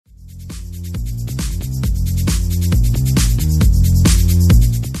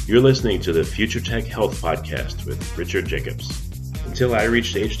You're listening to the Future Tech Health Podcast with Richard Jacobs. Until I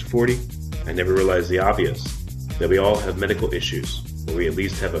reached age 40, I never realized the obvious, that we all have medical issues, or we at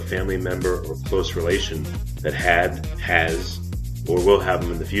least have a family member or close relation that has, or will have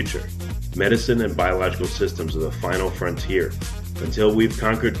them in the future. Medicine and biological systems are the final frontier. Until we've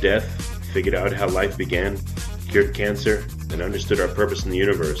conquered death, figured out how life began, cured cancer, and understood our purpose in the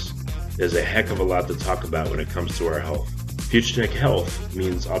universe, there's a heck of a lot to talk about when it comes to our health. Future Tech Health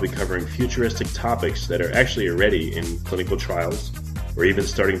means I'll be covering futuristic topics that are actually already in clinical trials, or even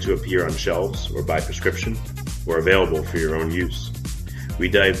starting to appear on shelves or by prescription, or available for your own use. We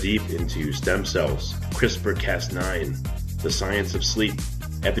dive deep into stem cells, CRISPR-Cas9, the science of sleep,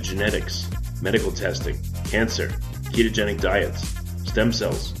 epigenetics, medical testing, cancer, ketogenic diets, stem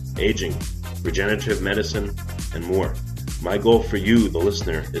cells, aging, regenerative medicine, and more. My goal for you, the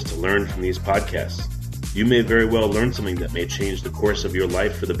listener, is to learn from these podcasts. You may very well learn something that may change the course of your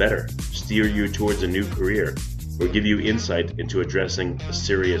life for the better, steer you towards a new career, or give you insight into addressing a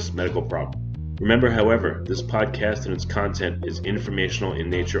serious medical problem. Remember, however, this podcast and its content is informational in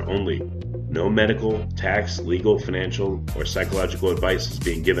nature only. No medical, tax, legal, financial, or psychological advice is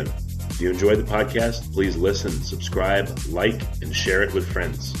being given. If you enjoy the podcast, please listen, subscribe, like, and share it with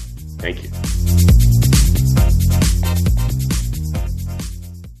friends. Thank you.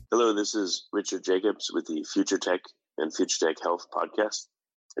 Hello, this is Richard Jacobs with the Future Tech and Future Tech Health podcast.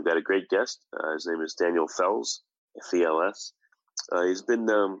 I've got a great guest. His name is Daniel Fells, F-E-L-S. He's been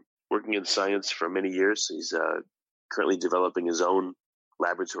working in science for many years. He's currently developing his own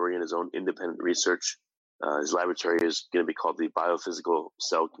laboratory and his own independent research. His laboratory is going to be called the Biophysical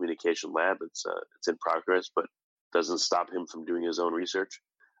Cell Communication Lab. It's in progress, but doesn't stop him from doing his own research.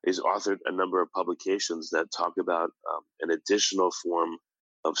 He's authored a number of publications that talk about an additional form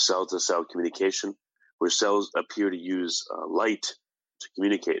of cell-to-cell communication, where cells appear to use light to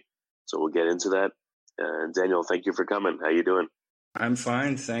communicate. So we'll get into that. And Daniel, thank you for coming. How you doing? I'm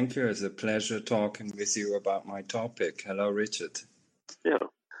fine, thank you. It's a pleasure talking with you about my topic. Hello, Richard. Yeah.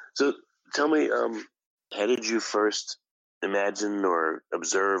 So tell me, how did you first imagine or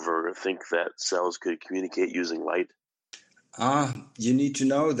observe or think that cells could communicate using light? You need to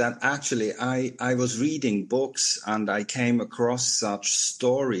know that actually I was reading books and I came across such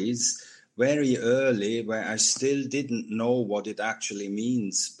stories very early where I still didn't know what it actually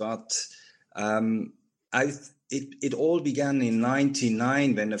means. But it all began in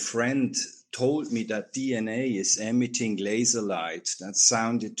 1999 when a friend told me that DNA is emitting laser light. That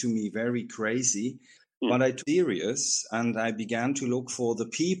sounded to me very crazy, but I took it serious and I began to look for the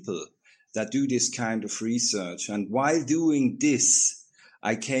people that do this kind of research. And while doing this,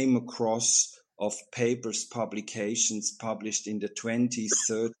 I came across of papers, publications published in the 20s,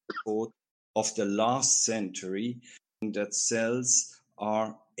 30s, 40s of the last century that cells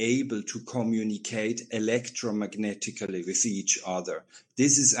are able to communicate electromagnetically with each other.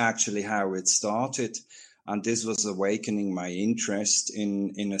 This is actually how it started. And this was awakening my interest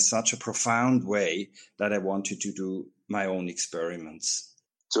in such a profound way that I wanted to do my own experiments.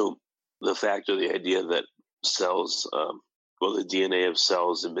 So the fact or the idea that cells, the DNA of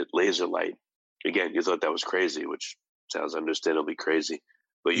cells emit laser light, again, you thought that was crazy, which sounds understandably crazy,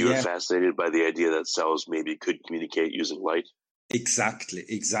 but you were fascinated by the idea that cells maybe could communicate using light? Exactly.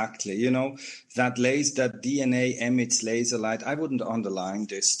 You know, that DNA emits laser light. I wouldn't underline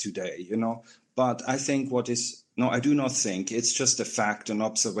this today, but I think I do not think, it's just a fact, an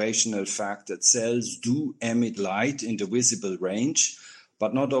observational fact that cells do emit light in the visible range.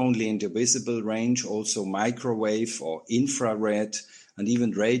 But not only in the visible range, also microwave or infrared and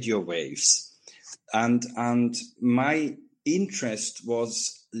even radio waves. And my interest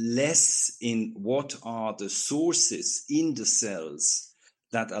was less in what are the sources in the cells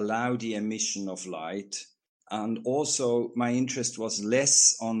that allow the emission of light. And also my interest was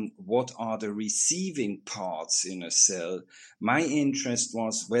less on what are the receiving parts in a cell. My interest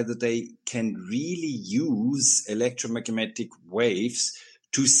was whether they can really use electromagnetic waves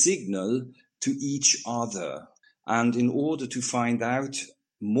to signal to each other. And in order to find out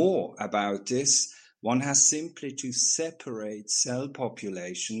more about this, one has simply to separate cell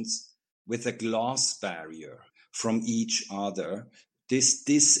populations with a glass barrier from each other. This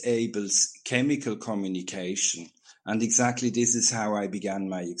disables chemical communication. And exactly this is how I began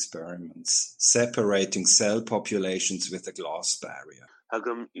my experiments, separating cell populations with a glass barrier. How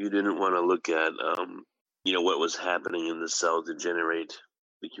come you didn't want to look at, what was happening in the cell to generate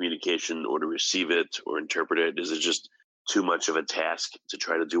the communication or to receive it or interpret it? Is it just too much of a task to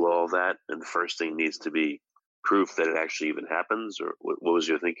try to do all of that? And the first thing needs to be proof that it actually even happens? Or what was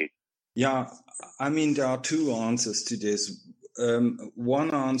your thinking? Yeah, I mean, there are two answers to this.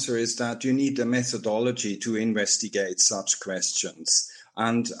 one answer is that you need a methodology to investigate such questions.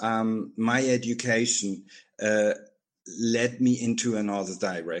 And my education led me into another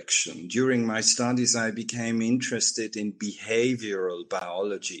direction. During my studies, I became interested in behavioral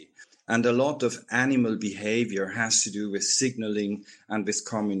biology. And a lot of animal behavior has to do with signaling and with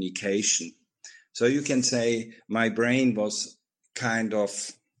communication. So you can say my brain was kind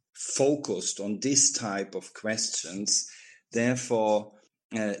of focused on this type of questions, therefore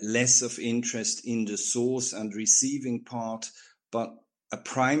less of interest in the source and receiving part, but a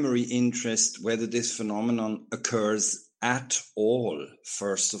primary interest whether this phenomenon occurs at all,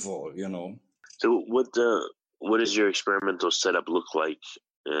 first of all, you know. So what does your experimental setup look like?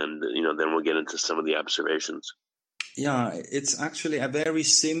 And, then we'll get into some of the observations. Yeah, it's actually a very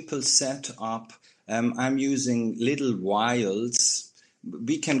simple setup. I'm using little vials.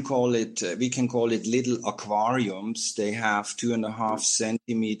 We can call it little aquariums. They have 2.5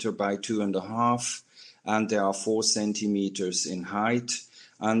 centimeter by 2.5, and they are 4 centimeters in height.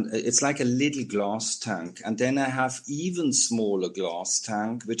 And it's like a little glass tank. And then I have even smaller glass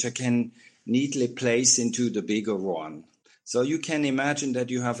tank, which I can neatly place into the bigger one. So you can imagine that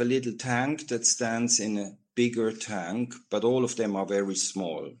you have a little tank that stands in a bigger tank, but all of them are very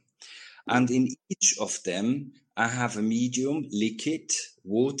small. And in each of them, I have a medium, liquid,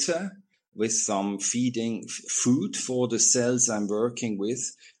 water, with some feeding food for the cells I'm working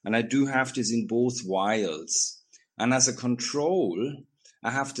with. And I do have this in both vials. And as a control, I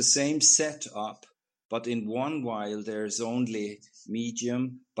have the same setup, but in one vial there's only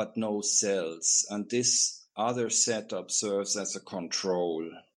medium, but no cells. And this other setup serves as a control.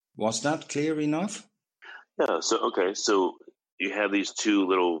 Was that clear enough? Yeah. So you have these two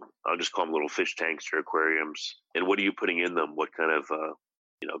little, I'll just call them little fish tanks or aquariums. And what are you putting in them? What kind of,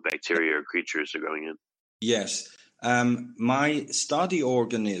 bacteria or creatures are going in? Yes. My study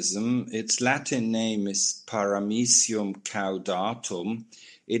organism, its Latin name is Paramecium caudatum.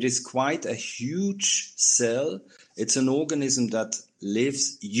 It is quite a huge cell. It's an organism that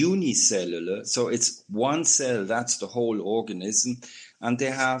lives unicellular. So it's one cell, that's the whole organism. And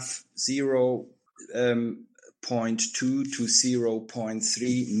they have 0.2 to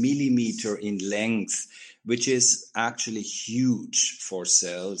 0.3 millimeter in length, which is actually huge for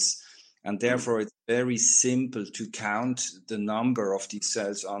cells. And therefore, it's very simple to count the number of these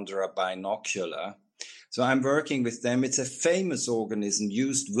cells under a binocular. So I'm working with them. It's a famous organism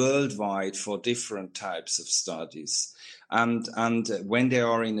used worldwide for different types of studies. And when they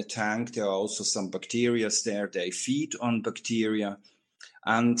are in a tank, there are also some bacteria there. They feed on bacteria.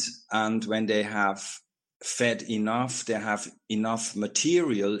 And when they have fed enough, they have enough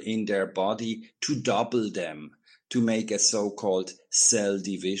material in their body to double them, to make a so-called cell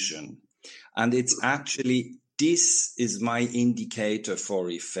division. And it's actually, this is my indicator for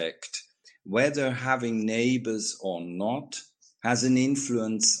effect. Whether having neighbors or not has an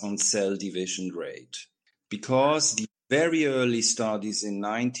influence on cell division rate. Because the very early studies in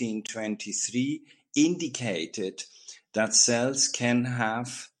 1923 indicated that cells can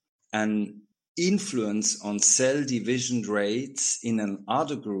have an influence on cell division rates in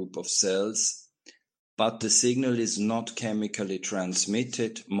another group of cells, but the signal is not chemically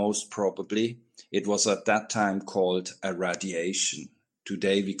transmitted, most probably. It was at that time called a radiation.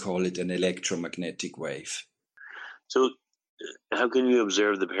 Today we call it an electromagnetic wave. So how can you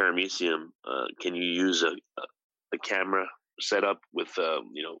observe the paramecium? Can you use a camera setup with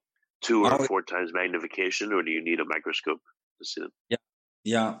 2 or 4 times magnification, or do you need a microscope to see them?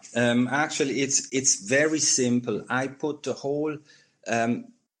 Yeah. Actually, it's very simple. I put the whole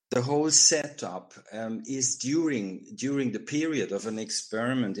setup is during the period of an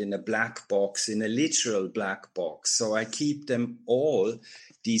experiment in a black box, in a literal black box. So I keep them all,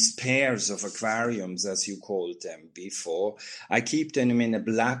 these pairs of aquariums, as you called them before, I keep them in a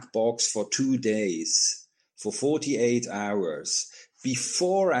black box for 2 days, for 48 hours.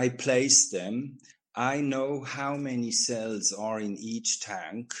 Before I place them, I know how many cells are in each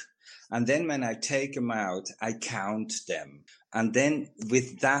tank. And then when I take them out, I count them. And then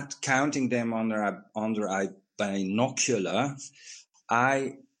with that, counting them under a binocular,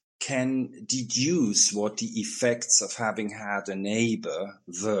 I can deduce what the effects of having had a neighbor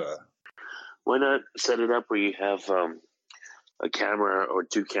were. Why not set it up where you have a camera or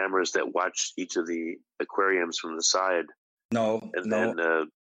 2 cameras that watch each of the aquariums from the side? Then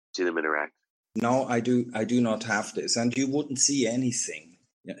see them interact? No, I do not have this. And you wouldn't see anything.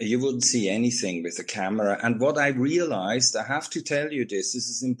 You wouldn't see anything with a camera. And what I realized, I have to tell you this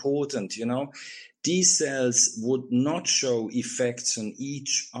is important, these cells would not show effects on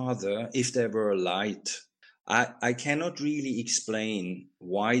each other if they were light. I cannot really explain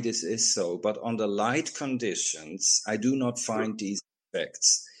why this is so, but under light conditions, I do not find these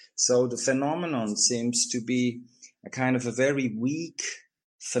effects. So the phenomenon seems to be a kind of a very weak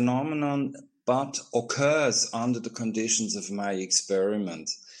phenomenon, but occurs under the conditions of my experiment.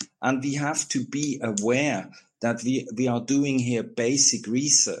 And we have to be aware that we are doing here basic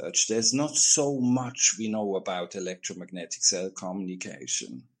research. There's not so much we know about electromagnetic cell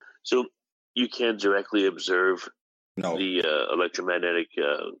communication. So you can't directly observe the electromagnetic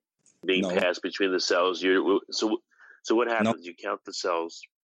being passed between the cells. So what happens? You count the cells,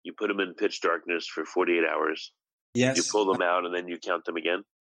 you put them in pitch darkness for 48 hours. Yes. You pull them out and then you count them again?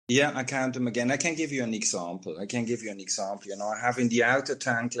 Yeah, I count them again. I can give you an example. You know, I have in the outer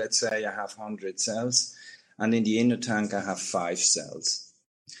tank, let's say I have 100 cells, and in the inner tank I have 5 cells.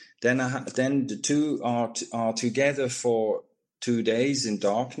 Then the two are together for 2 days in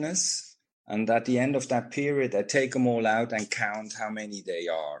darkness, and at the end of that period I take them all out and count how many they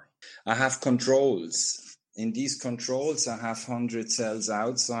are. I have controls. In these controls I have 100 cells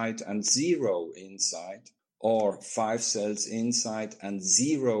outside and 0 inside, or 5 cells inside and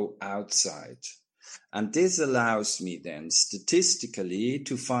 0 outside. And this allows me then statistically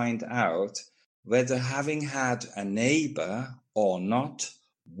to find out whether having had a neighbor or not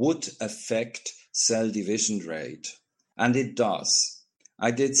would affect cell division rate. And it does.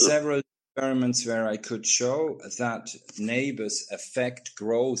 I did several experiments where I could show that neighbors affect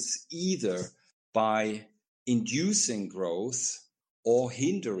growth either by inducing growth or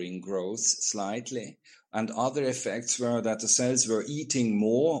hindering growth slightly. And other effects were that the cells were eating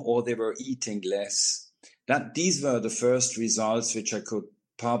more or they were eating less. These were the first results which I could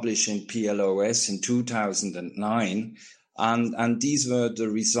publish in PLOS in 2009. And these were the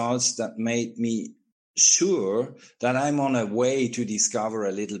results that made me sure that I'm on a way to discover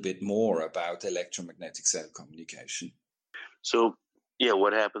a little bit more about electromagnetic cell communication. So, yeah,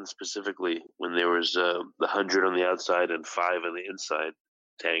 what happened specifically when there was the 100 on the outside and 5 on the inside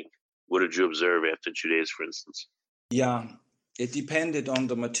tank? What did you observe after 2 days, for instance? Yeah, it depended on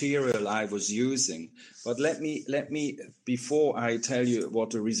the material I was using. But let me, before I tell you what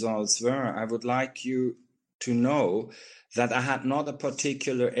the results were, I would like you to know that I had not a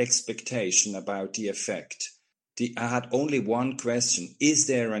particular expectation about the effect. I had only one question: is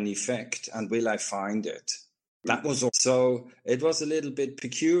there an effect, and will I find it? That was all. So it was a little bit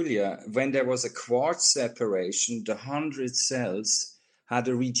peculiar. When there was a quartz separation, the 100 cells had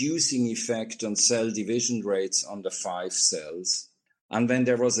a reducing effect on cell division rates on the 5 cells. And when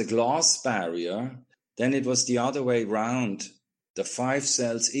there was a glass barrier, then it was the other way round. The 5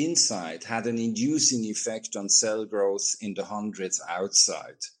 cells inside had an inducing effect on cell growth in the 100s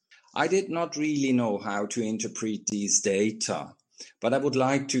outside. I did not really know how to interpret these data, but I would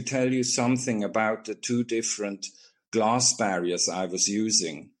like to tell you something about the 2 different glass barriers I was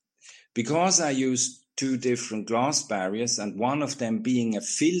using. Because I used 2 different glass barriers, and one of them being a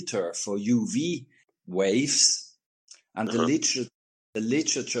filter for UV waves, and the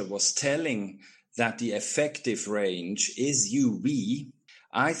literature was telling that the effective range is UV,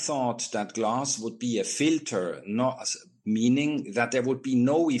 I thought that glass would be a filter, not meaning that there would be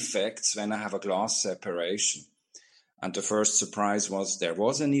no effects when I have a glass separation. And the first surprise was there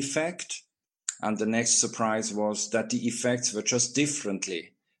was an effect, and the next surprise was that the effects were just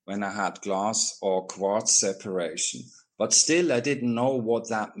differently when I had glass or quartz separation. But still, I didn't know what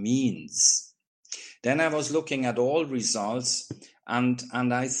that means. Then I was looking at all results, and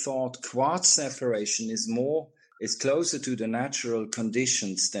I thought quartz separation is closer to the natural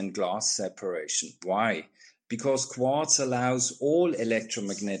conditions than glass separation. Why? Because quartz allows all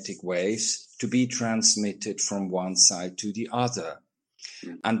electromagnetic waves to be transmitted from one side to the other.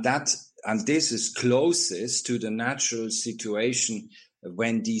 And this is closest to the natural situation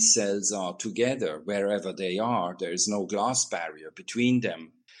when these cells are together, wherever they are. There is no glass barrier between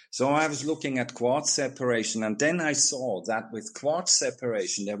them. So I was looking at quartz separation, and then I saw that with quartz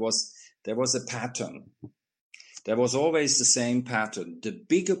separation, there was a pattern. There was always the same pattern. The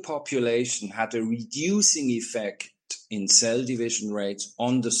bigger population had a reducing effect in cell division rates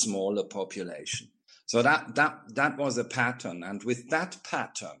on the smaller population. So that was a pattern. And with that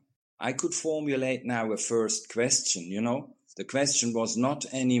pattern, I could formulate now a first question, you know. The question was not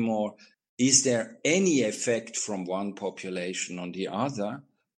anymore, is there any effect from one population on the other?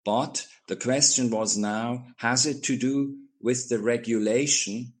 But the question was now, has it to do with the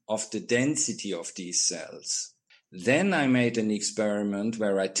regulation of the density of these cells? Then I made an experiment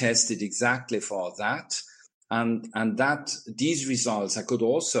where I tested exactly for that. And that these results I could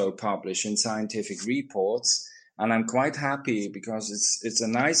also publish in scientific reports. And I'm quite happy because it's a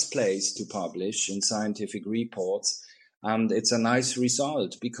nice place to publish in scientific reports. And it's a nice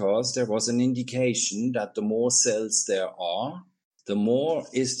result because there was an indication that the more cells there are,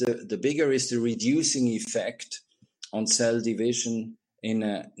 the bigger is the reducing effect on cell division in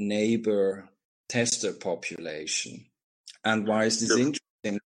a neighbor tester population. And why is this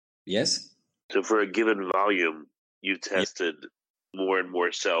interesting? Yes? So for a given volume, you tested more and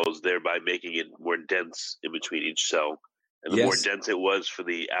more cells, thereby making it more dense in between each cell. And the more dense it was for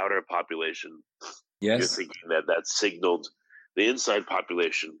the outer population, you're thinking that signaled the inside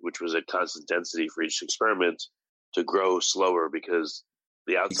population, which was at constant density for each experiment, to grow slower because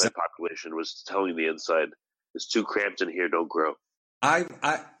the outside population was telling the inside, it's too cramped in here, don't grow. I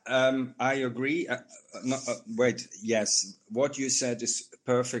agree. Yes, what you said is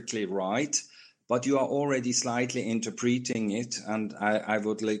perfectly right, but you are already slightly interpreting it, and I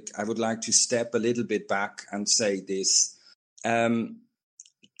would like to step a little bit back and say this: the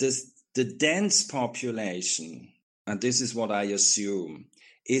dense population, and this is what I assume,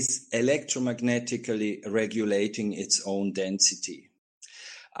 is electromagnetically regulating its own density.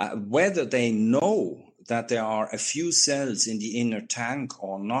 Whether they know that there are a few cells in the inner tank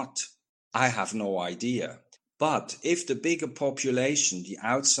or not, I have no idea. But if the bigger population, the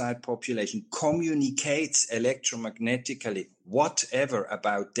outside population, communicates electromagnetically whatever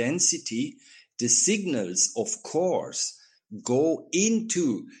about density, the signals, of course, go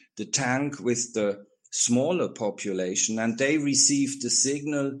into the tank with the smaller population, and they receive the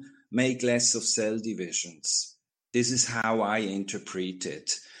signal, make less of cell divisions. This is how I interpret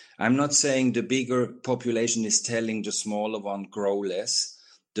it. I'm not saying the bigger population is telling the smaller one grow less.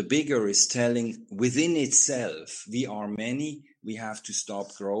 The bigger is telling within itself, we are many, we have to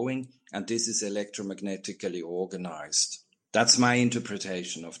stop growing, and this is electromagnetically organized. That's my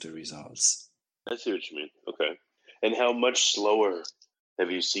interpretation of the results. I see what you mean. Okay. And how much slower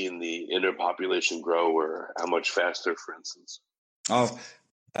have you seen the inner population grow, or how much faster, for instance?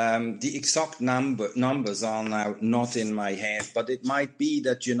 The exact numbers are now not in my head, but it might be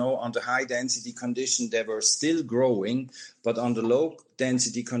that, under high density condition, they were still growing, but under low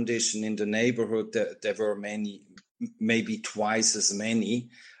density condition in the neighborhood, there were many, maybe twice as many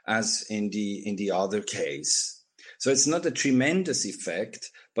as in the other case. So it's not a tremendous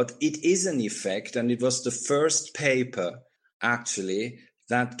effect, but it is an effect. And it was the first paper actually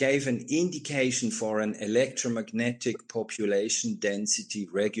that gave an indication for an electromagnetic population density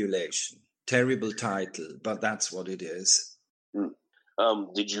regulation. Terrible title, but that's what it is.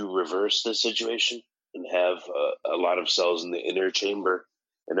 Did you reverse the situation and have a lot of cells in the inner chamber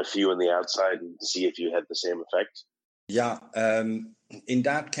and a few on the outside and see if you had the same effect? Yeah, in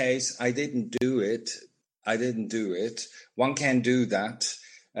that case, I didn't do it. One can do that,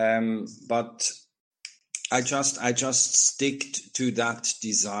 but I just stick to that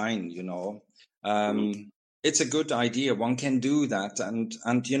design, It's a good idea. One can do that. And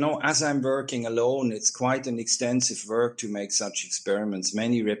as I'm working alone, it's quite an extensive work to make such experiments,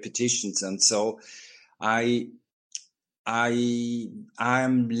 many repetitions. And so I'm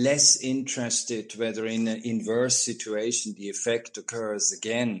less interested whether in an inverse situation the effect occurs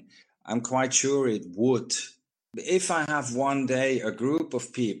again. I'm quite sure it would. If I have one day a group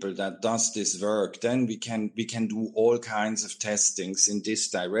of people that does this work, then we can do all kinds of testings in this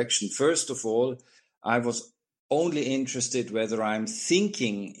direction. First of all, I was only interested whether I'm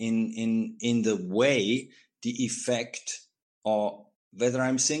thinking in the way the effect, or whether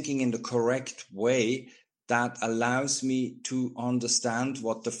I'm thinking in the correct way that allows me to understand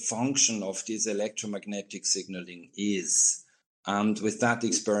what the function of this electromagnetic signaling is. And with that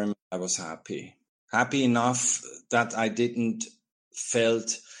experiment, I was happy enough that I didn't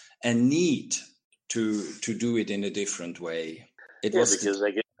felt a need to do it in a different way. Because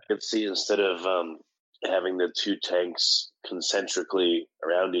I could see, instead of having the two tanks concentrically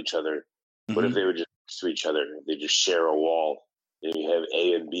around each other, what if they were just next to each other? They just share a wall. And you have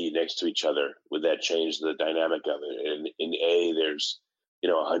A and B next to each other. Would that change the dynamic of it? And in A, there's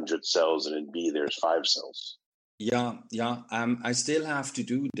 100 cells, and in B, there's 5 cells. Yeah. I still have to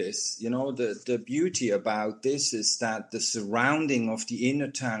do this. The beauty about this is that the surrounding of the inner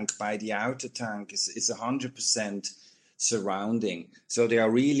tank by the outer tank is 100% surrounding. So they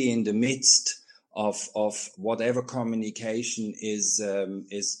are really in the midst of whatever communication is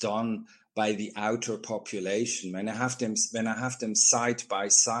done by the outer population. When I have them side by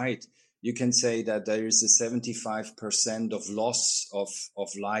side, you can say that there is a 75% of loss of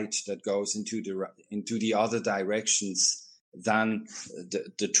light that goes into the other directions than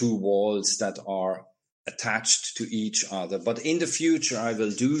the two walls that are attached to each other. But in the future, I will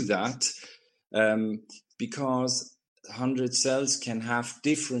do that because 100 cells can have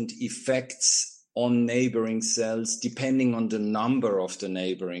different effects on neighboring cells depending on the number of the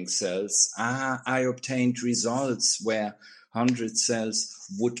neighboring cells. I obtained results where 100 cells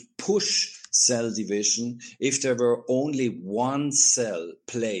would push cell division if there were only one cell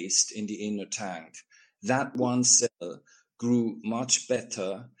placed in the inner tank. That one cell grew much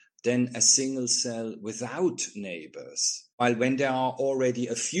better than a single cell without neighbors. While when there are already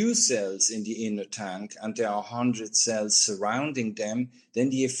a few cells in the inner tank and there are 100 cells surrounding them,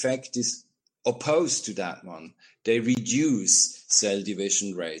 then the effect is opposed to that one. They reduce cell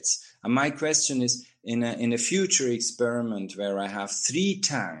division rates. And my question is, in a future experiment where I have 3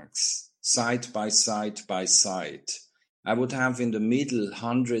 tanks side by side by side, I would have in the middle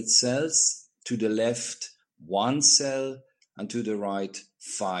 100 cells, to the left 1 cell, and to the right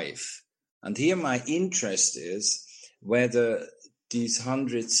 5. And here my interest is whether these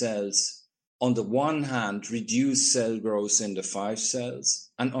 100 cells on the one hand reduce cell growth in the 5 cells,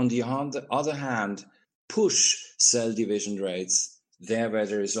 and on the other hand push cell division rates there where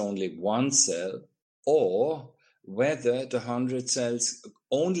there is only 1 cell, or whether the 100 cells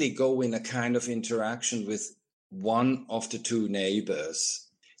only go in a kind of interaction with one of the 2 neighbors.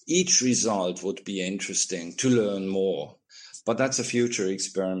 Each result would be interesting to learn more, but that's a future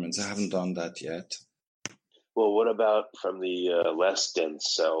experiment. I haven't done that yet. Well, what about from the less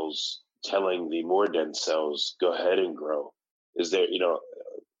dense cells telling the more dense cells, go ahead and grow? Is there,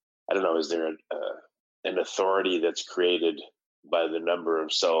 I don't know, is there an authority that's created by the number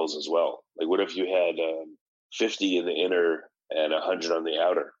of cells as well? Like, what if you had 50 in the inner and 100 on the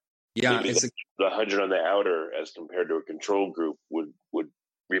outer? Yeah, maybe the 100 on the outer as compared to a control group would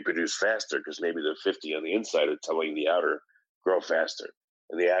reproduce faster, because maybe the 50 on the inside are telling the outer grow faster,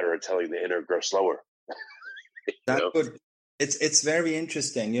 and the outer are telling the inner grow slower. It's very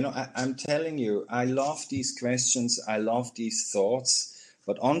interesting. I'm telling you, I love these questions. I love these thoughts.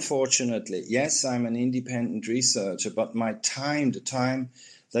 But unfortunately, yes, I'm an independent researcher, but my time, the time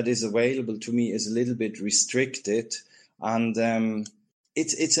that is available to me is a little bit restricted. And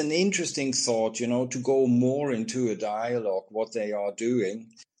it's an interesting thought, to go more into a dialogue, what they are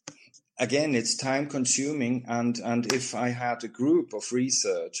doing. Again, it's time consuming. And if I had a group of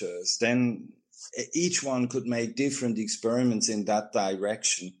researchers, then each one could make different experiments in that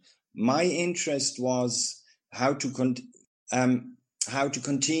direction. My interest was how to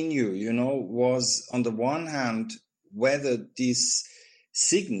continue, was on the one hand, whether this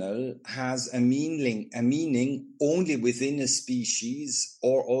signal has a meaning only within a species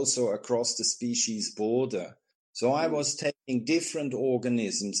or also across the species border. So I was taking different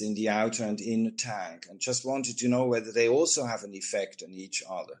organisms in the outer and inner tank and just wanted to know whether they also have an effect on each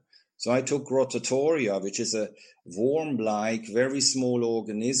other. So I took Rotatoria, which is a worm-like, very small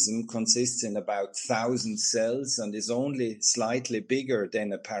organism, consists in about 1,000 cells and is only slightly bigger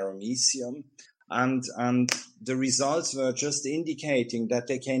than a paramecium. And the results were just indicating that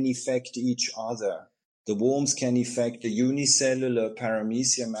they can affect each other. The worms can affect the unicellular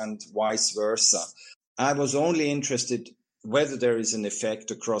paramecium and vice versa. I was only interested whether there is an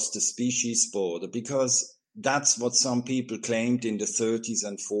effect across the species border, because that's what some people claimed in the 30s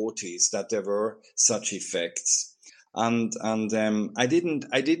and 40s, that there were such effects. And I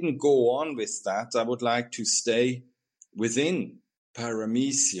didn't go on with that. I would like to stay within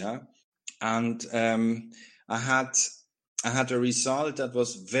paramecia. And I had a result that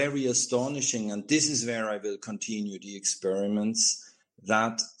was very astonishing. And this is where I will continue the experiments,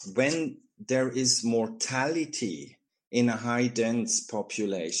 that when there is mortality in a high-dense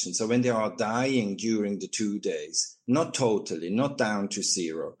population, so when they are dying during the 2 days, not totally, not down to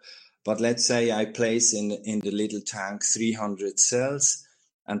 0, but let's say I place in the little tank 300 cells,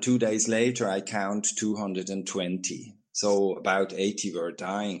 and 2 days later I count 220. So about 80 were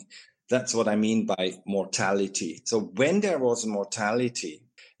dying. That's what I mean by mortality. So when there was mortality,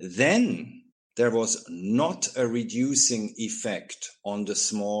 then there was not a reducing effect on the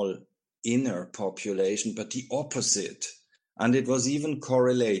small inner population, but the opposite. And it was even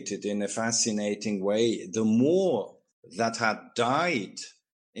correlated in a fascinating way. The more that had died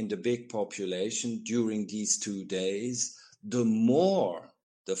in the big population during these 2 days, the more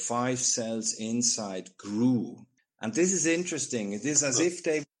the 5 cells inside grew. And this is interesting. It is as if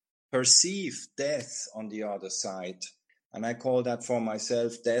they perceive death on the other side. And I call that for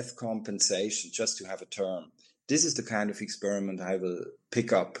myself death compensation, just to have a term. This is the kind of experiment I will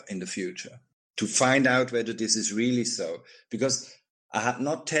pick up in the future to find out whether this is really so. Because I had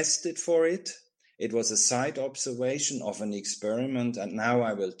not tested for it. It was a side observation of an experiment, and now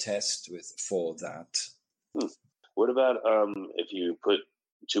I will test for that. What about if you put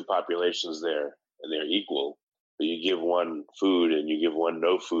 2 populations there and they're equal, but you give one food and you give one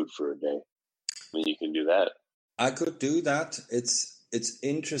no food for a day. I mean, you can do that. I could do that. It's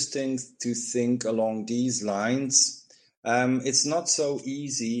interesting to think along these lines. It's not so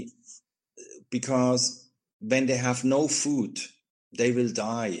easy because when they have no food, they will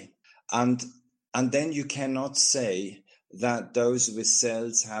die. And then you cannot say that those with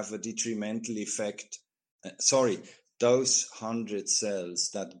cells have a detrimental effect. Those 100 cells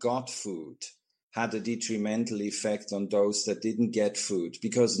that got food had a detrimental effect on those that didn't get food,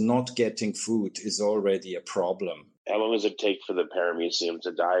 because not getting food is already a problem. How long does it take for the paramecium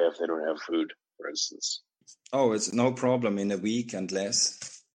to die if they don't have food, for instance? Oh, it's no problem in a week and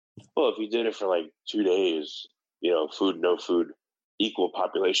less. Well, if you did it for like 2 days, food, no food, equal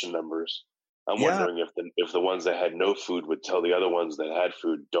population numbers. I'm wondering if the ones that had no food would tell the other ones that had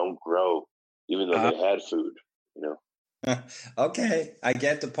food don't grow, even though they had food. Okay, I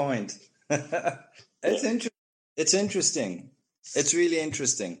get the point. It's interesting. It's really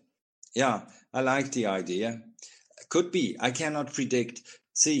interesting. Yeah, I like the idea. Could be. I cannot predict.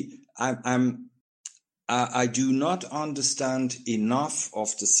 See, I do not understand enough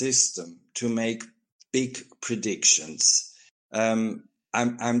of the system to make big predictions.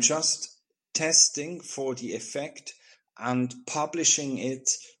 I'm just testing for the effect and publishing it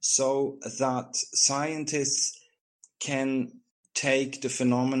so that scientists can take the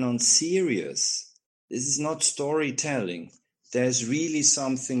phenomenon serious. This is not storytelling. There's really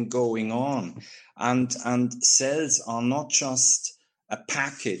something going on. And cells are not just a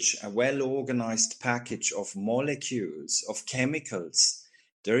package, a well-organized package of molecules, of chemicals.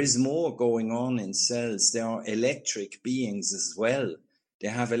 There is more going on in cells. There are electric beings as well. They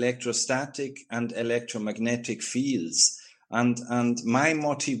have electrostatic and electromagnetic fields. And my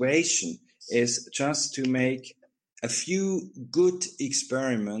motivation is just to make a few good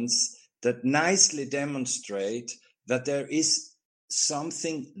experiments that nicely demonstrate that there is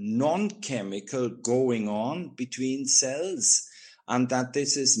something non-chemical going on between cells, and that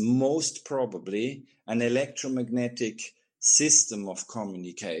this is most probably an electromagnetic system of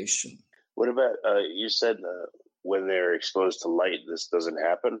communication. What about, you said when they're exposed to light, this doesn't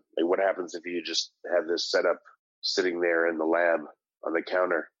happen? Like, what happens if you just have this setup sitting there in the lab on the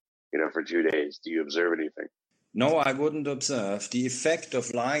counter, for 2 days? Do you observe anything? No, I wouldn't observe. The effect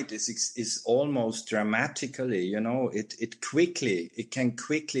of light is almost dramatically, it can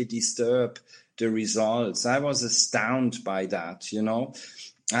quickly disturb the results. I was astounded by that,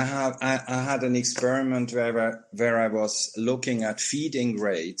 I had an experiment where I was looking at feeding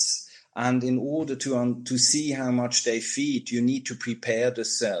rates, and in order to see how much they feed, you need to prepare the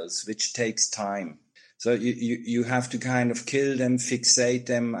cells, which takes time. So you have to kind of kill them, fixate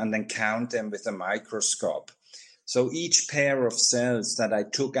them, and then count them with a microscope. So each pair of cells that I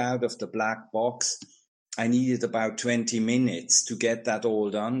took out of the black box, I needed about 20 minutes to get that all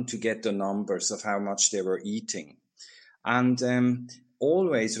done, to get the numbers of how much they were eating. And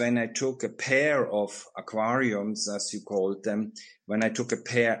always when I took a pair of aquariums, as you called them, when I took a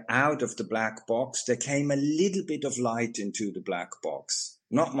pair out of the black box, there came a little bit of light into the black box.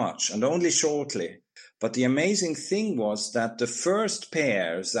 Not much, and only shortly. But the amazing thing was that the first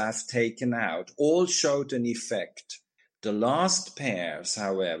pairs I've taken out all showed an effect. The last pairs,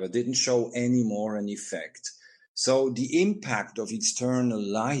 however, didn't show any more an effect. So the impact of external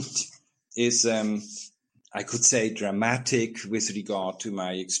light is, I could say, dramatic with regard to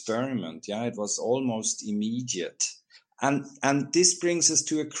my experiment. Yeah, it was almost immediate. And this brings us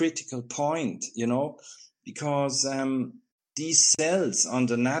to a critical point, because these cells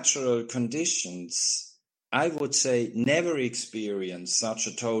under natural conditions, I would say, never experience such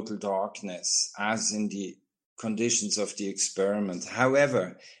a total darkness as in the conditions of the experiment.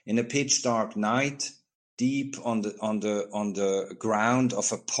 However, in a pitch dark night, deep on the ground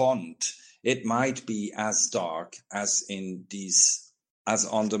of a pond, it might be as dark as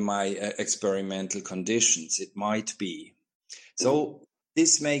under my experimental conditions. It might be. So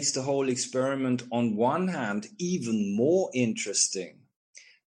this makes the whole experiment, on one hand, even more interesting,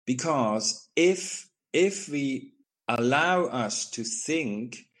 because if we allow us to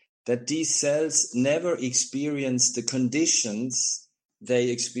think that these cells never experience the conditions they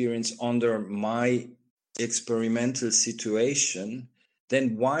experience under my experimental situation,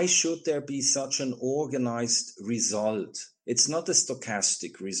 then why should there be such an organized result? It's not a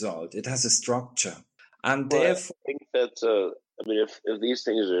stochastic result. It has a structure. And therefore, I think that, if these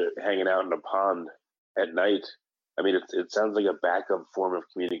things are hanging out in a pond at night, it sounds like a backup form of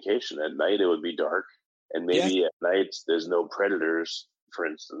communication. At night, it would be dark. And maybe at night there's no predators, for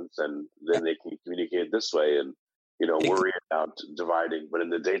instance, and then they can communicate this way. And, worry about dividing. But in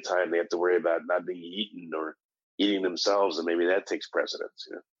the daytime, they have to worry about not being eaten or eating themselves, and maybe that takes precedence.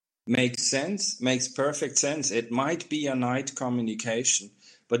 Makes sense. Makes perfect sense. It might be a night communication,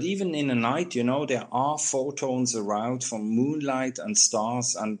 but even in a night, there are photons around from moonlight and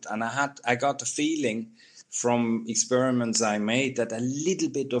stars, and I got a feeling from experiments I made that a little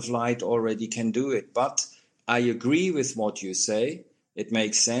bit of light already can do it. But I agree with what you say. It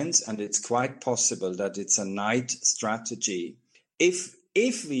makes sense, and it's quite possible that it's a night strategy. If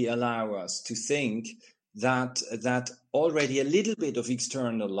we allow us to think that already a little bit of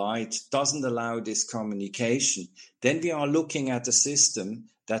external light doesn't allow this communication, then we are looking at a system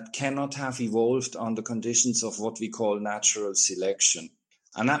that cannot have evolved under conditions of what we call natural selection.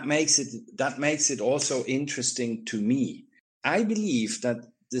 And that makes it also interesting to me. I believe that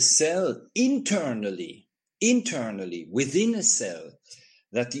the cell internally within a cell,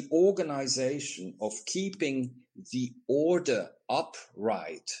 that the organization of keeping the order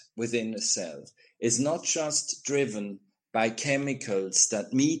upright within a cell is not just driven by chemicals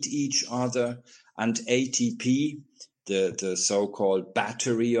that meet each other, and ATP, the so-called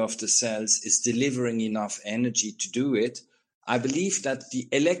battery of the cells, is delivering enough energy to do it. I believe that the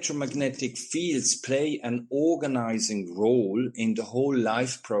electromagnetic fields play an organizing role in the whole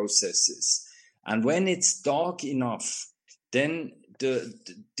life processes. And when it's dark enough, then the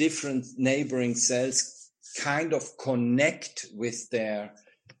different neighboring cells kind of connect with their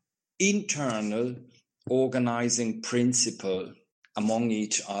internal organizing principle among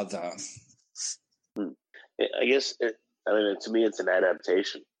each other. I guess, to me, it's an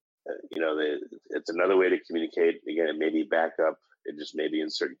adaptation. It's another way to communicate. Again, maybe back up, it just maybe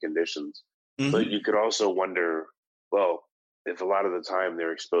in certain conditions. Mm-hmm. But you could also wonder, well, if a lot of the time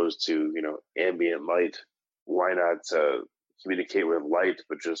they're exposed to, ambient light, why not communicate with light,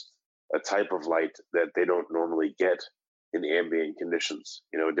 but just a type of light that they don't normally get in ambient conditions,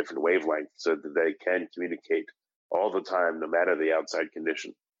 a different wavelength, so that they can communicate all the time, no matter the outside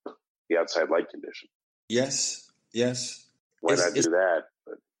condition, the outside light condition. Yes. Why not do that?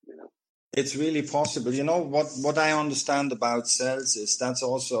 But, it's really possible. What I understand about cells is that's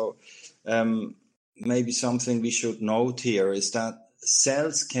also maybe something we should note here, is that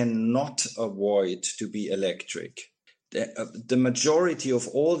cells cannot avoid to be electric. The majority of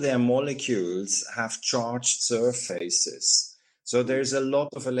all their molecules have charged surfaces. So there's a lot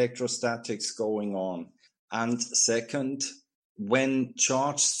of electrostatics going on. And second, when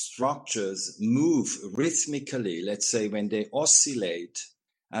charged structures move rhythmically, let's say when they oscillate,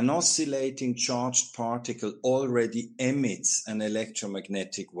 an oscillating charged particle already emits an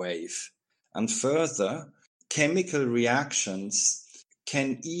electromagnetic wave. And further, chemical reactions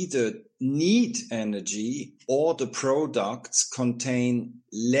can either need energy, or the products contain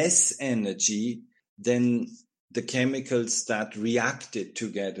less energy than the chemicals that reacted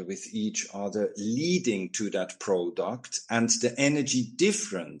together with each other, leading to that product. And the energy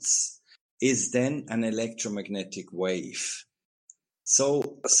difference is then an electromagnetic wave.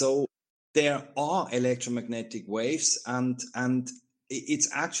 So there are electromagnetic waves, and it's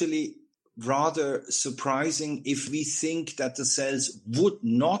actually rather surprising if we think that the cells would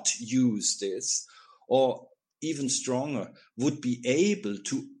not use this, or even stronger, would be able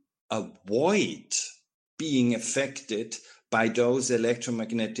to avoid being affected by those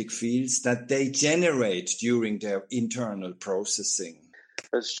electromagnetic fields that they generate during their internal processing.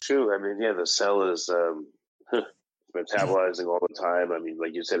 That's true. The cell is metabolizing all the time.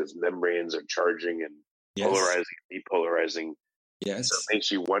 Like you said, its membranes are charging and polarizing, depolarizing. Yes. So it makes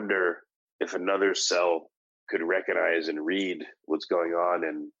you wonder if another cell could recognize and read what's going on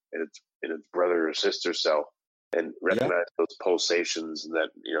in its brother or sister cell, and recognize those pulsations and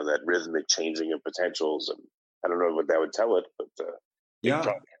that rhythmic changing of potentials. And I don't know what that would tell it, but it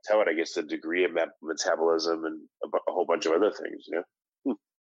probably can tell it, I guess, the degree of metabolism and a whole bunch of other things.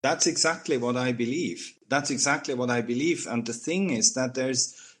 That's exactly what I believe. And the thing is that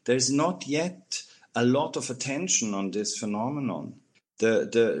there's not yet a lot of attention on this phenomenon.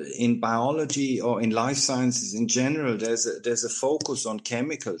 In biology or in life sciences in general, there's a focus on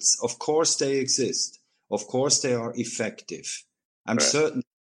chemicals. Of course they exist. Of course they are effective. I'm certainly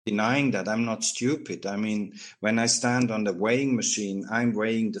denying that. I'm not stupid. When I stand on the weighing machine, I'm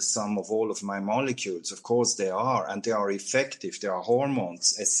weighing the sum of all of my molecules. Of course they are, and they are effective. There are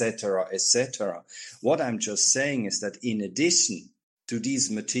hormones, etc., etc. What I'm just saying is that in addition to this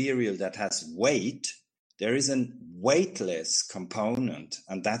material that has weight, there is a weightless component,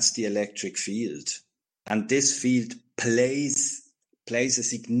 and that's the electric field. And this field plays plays a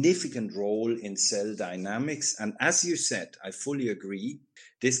significant role in cell dynamics. And as you said, I fully agree,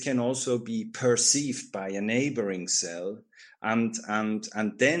 this can also be perceived by a neighboring cell. And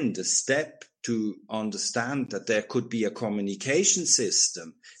then the step to understand that there could be a communication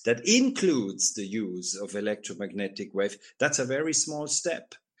system that includes the use of electromagnetic wave, that's a very small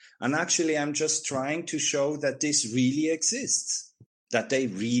step. And actually, I'm just trying to show that this really exists, that they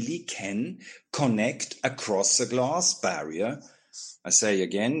really can connect across a glass barrier. I say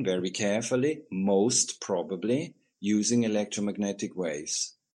again, very carefully, most probably using electromagnetic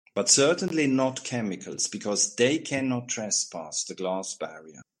waves, but certainly not chemicals, because they cannot trespass the glass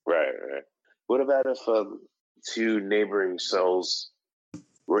barrier. Right. What about if two neighboring cells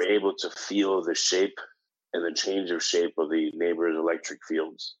were able to feel the shape and the change of shape of the neighbor's electric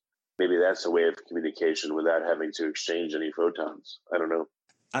fields? Maybe that's a way of communication without having to exchange any photons. I don't know.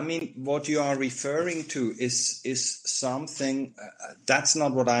 I mean, what you are referring to is something, that's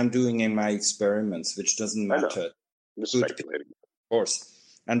not what I'm doing in my experiments, which doesn't matter. I'm just speculating. Of course.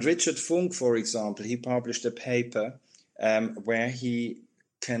 And Richard Funk, for example, he published a paper where he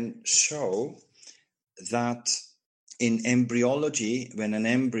can show that in embryology, when an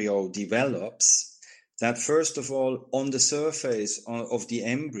embryo develops, that first of all, on the surface of the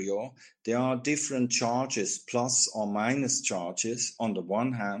embryo, there are different charges, plus or minus charges on the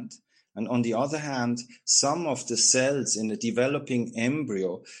one hand. And on the other hand, some of the cells in a developing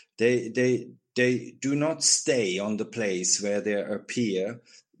embryo, they do not stay on the place where they appear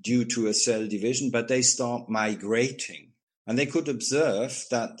due to a cell division, but they start migrating. And they could observe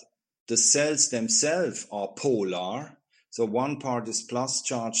that the cells themselves are polar. So one part is plus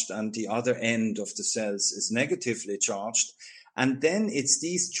charged and the other end of the cells is negatively charged. And then it's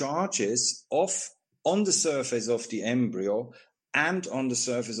these charges on the surface of the embryo and on the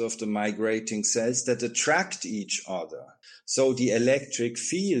surface of the migrating cells that attract each other. So the electric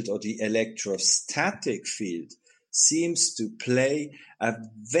field or the electrostatic field seems to play a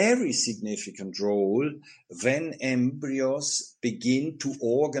very significant role when embryos begin to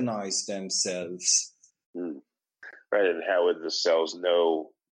organize themselves. Right, and how would the cells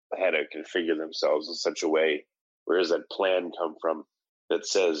know how to configure themselves in such a way? Where does that plan come from that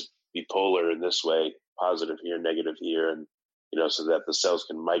says be polar in this way, positive here, negative here, and so that the cells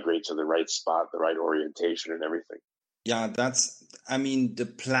can migrate to the right spot, the right orientation and everything? Yeah,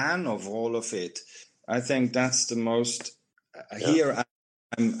 the plan of all of it. I think that's the most. Here,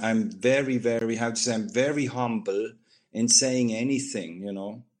 I'm very, very, I'm very humble in saying anything.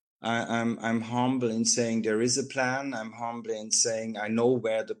 I'm humble in saying there is a plan. I'm humble in saying I know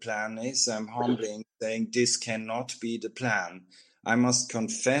where the plan is. I'm humble in saying this cannot be the plan. I must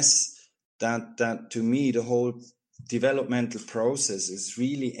confess that to me the whole developmental process is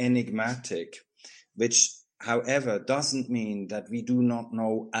really enigmatic, which, however, doesn't mean that we do not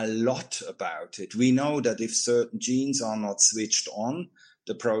know a lot about it. We know that if certain genes are not switched on,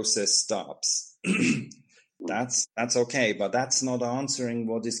 the process stops. That's okay, but that's not answering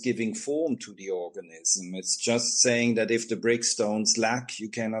what is giving form to the organism. It's just saying that if the brick stones lack, you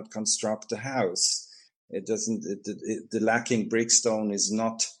cannot construct a house. The lacking brick stone is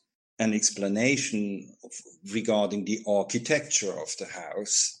not an explanation regarding the architecture of the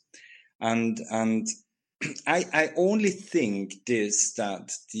house. And I only think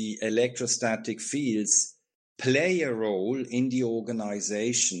that the electrostatic fields play a role in the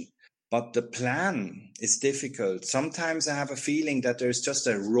organization, but the plan is difficult. Sometimes I have a feeling that there's just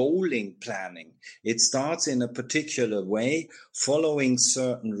a rolling planning. It starts in a particular way, following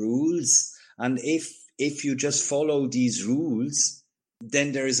certain rules. And if you just follow these rules,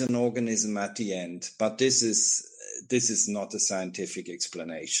 then there is an organism at the end. But this is not a scientific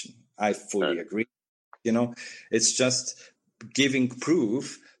explanation. I fully agree. It's just giving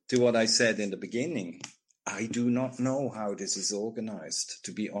proof to what I said in the beginning. I do not know how this is organized,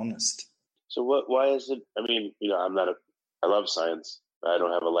 to be honest. So why is it? I mean, I love science. I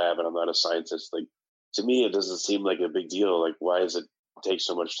don't have a lab and I'm not a scientist. Like, to me, it doesn't seem like a big deal. Like, why does it take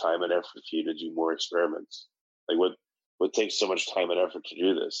so much time and effort for you to do more experiments? Like, what takes so much time and effort to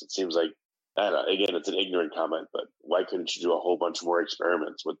do this? It seems like, I don't know, again, it's an ignorant comment, but why couldn't you do a whole bunch more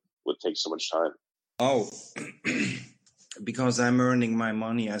experiments? What takes so much time? Oh, because I'm earning my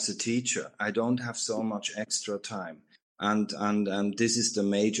money as a teacher. I don't have so much extra time. And this is the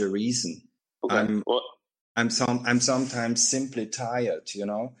major reason. Okay. I'm sometimes simply tired,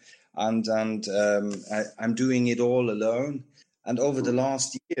 and I'm doing it all alone. And over the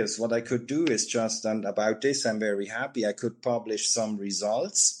last years, what I could do is and about this, I'm very happy. I could publish some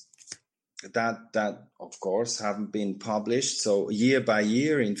results that of course haven't been published. So year by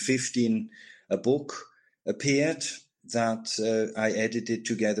year in 15, a book appeared I edited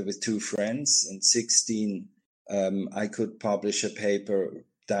together with two friends. In 16, I could publish a paper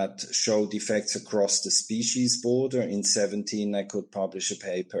that showed effects across the species border. In 17, I could publish a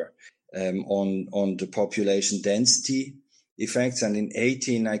paper on the population density effects. And in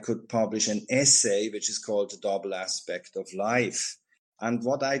 18, I could publish an essay, which is called The Double Aspect of Life. And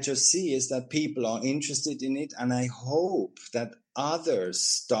what I just see is that people are interested in it. And I hope that others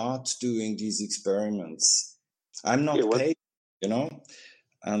start doing these experiments. I'm not paid,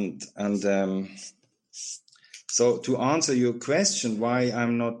 so to answer your question, why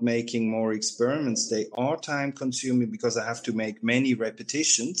I'm not making more experiments, they are time consuming because I have to make many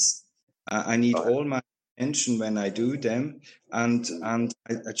repetitions. I need all my attention when I do them. And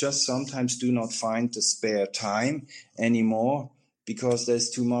I just sometimes do not find the spare time anymore because there's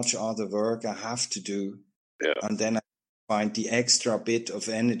too much other work I have to do. Yeah. And then I find the extra bit of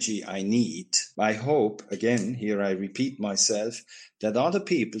energy I need. I hope, again, here I repeat myself, that other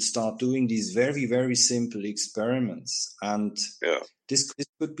people start doing these very, very simple experiments. And this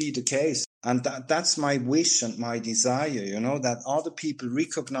could be the case. And that's my wish and my desire, that other people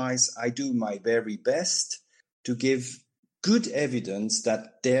recognize I do my very best to give good evidence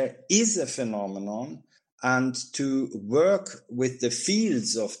that there is a phenomenon and to work with the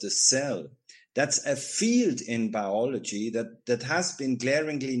fields of the cell. That's a field in biology that has been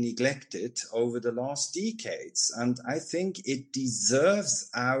glaringly neglected over the last decades. And I think it deserves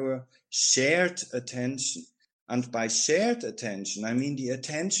our shared attention. And by shared attention, I mean the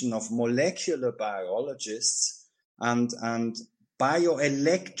attention of molecular biologists and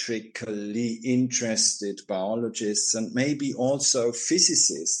bioelectrically interested biologists, and maybe also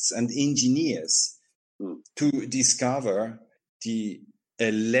physicists and engineers to discover the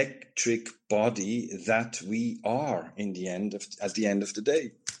electric body that we are at the end of the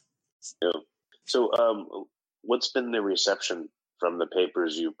day. Yeah. So what's been the reception from the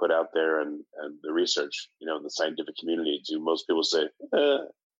papers you put out there and the research, in the scientific community? Do most people say,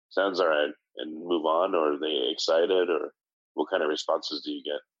 sounds all right, and move on, or are they excited, or what kind of responses do you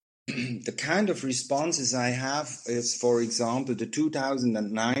get? The kind of responses I have is, for example, the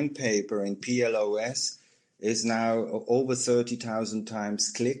 2009 paper in PLOS is now over 30,000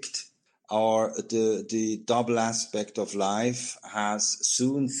 times clicked, or the double aspect of life has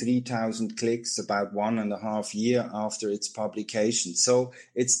soon 3,000 clicks about 1.5 years after its publication. So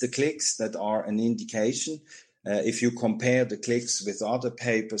it's the clicks that are an indication. If you compare the clicks with other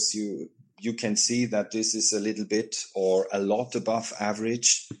papers, you can see that this is a little bit or a lot above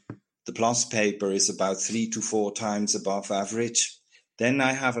average. The PLOS paper is about 3 to 4 times above average. Then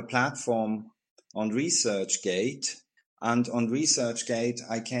I have a platform on ResearchGate, and on ResearchGate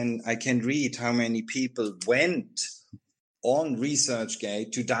I can read how many people went on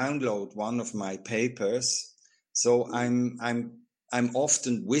ResearchGate to download one of my papers. So I'm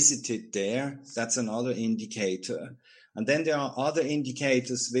often visited there. That's another indicator. And then there are other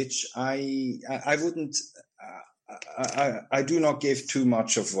indicators which I do not give too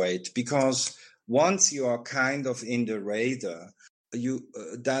much of weight, because once you are kind of in the radar,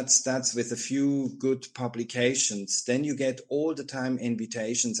 that's with a few good publications, then you get all the time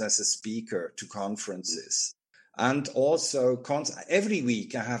invitations as a speaker to conferences. And also every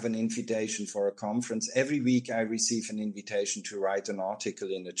week I have an invitation for a conference. Every week I receive an invitation to write an article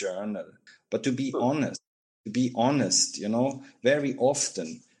in a journal. But to be honest, very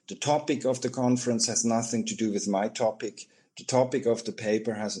often the topic of the conference has nothing to do with my topic. The topic of the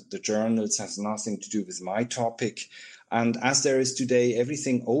paper the journals has nothing to do with my topic. And as there is today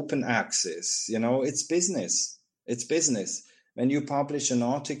everything open access, it's business. It's business. When you publish an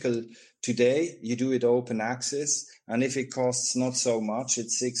article today, you do it open access. And if it costs not so much,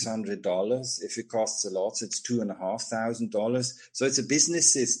 it's $600. If it costs a lot, it's $2,500. So it's a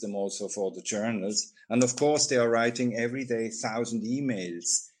business system also for the journals. And of course, they are writing every day 1,000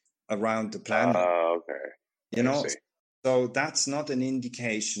 emails around the planet. Okay. So that's not an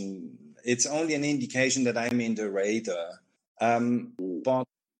indication. It's only an indication that I'm in the radar. But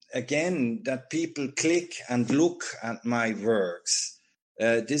again, that people click and look at my works,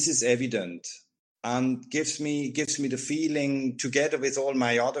 this is evident, and gives me the feeling, together with all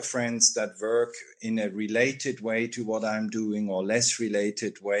my other friends that work in a related way to what I'm doing or less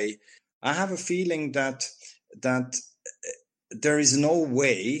related way, I have a feeling that there is no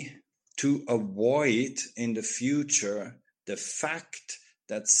way to avoid in the future the fact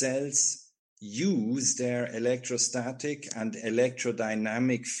that cells use their electrostatic and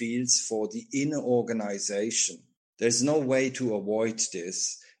electrodynamic fields for the inner organization. There's no way to avoid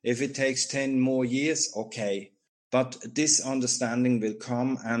this. If it takes 10 more years, okay. But this understanding will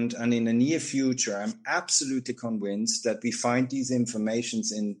come, and in the near future, I'm absolutely convinced that we find these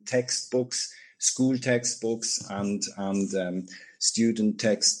informations in textbooks, school textbooks, and student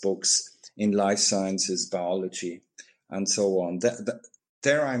textbooks in life sciences, biology, and so on.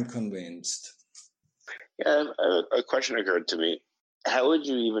 There I'm convinced. Yeah, a question occurred to me. How would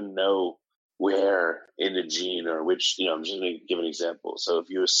you even know where in a gene or which, I'm just going to give an example. So if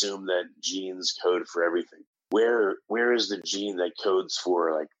you assume that genes code for everything, where is the gene that codes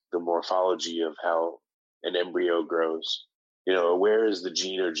for like the morphology of how an embryo grows? Where is the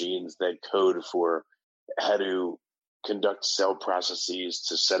gene or genes that code for how to conduct cell processes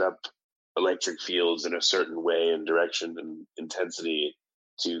to set up electric fields in a certain way and direction and intensity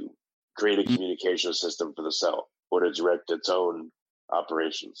to create a communication system for the cell or to direct its own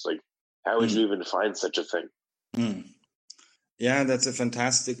operations? Like, how would you even find such a thing? Yeah, that's a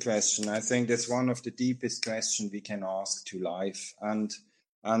fantastic question. I think that's one of the deepest questions we can ask to life. And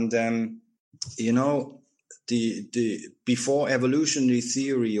the before evolutionary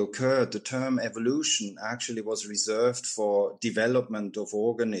theory occurred, the term evolution actually was reserved for development of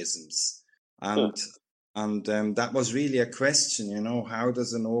organisms. And that was really a question, how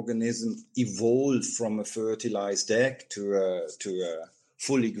does an organism evolve from a fertilized egg to a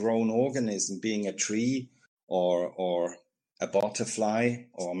fully grown organism, being a tree or a butterfly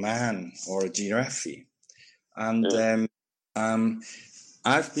or a man or a giraffe? And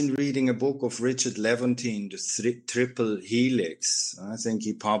I've been reading a book of Richard Levantine, The Triple Helix. I think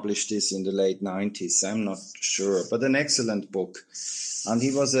he published this in the late 90s. I'm not sure, but an excellent book. And he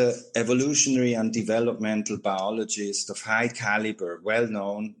was an evolutionary and developmental biologist of high caliber,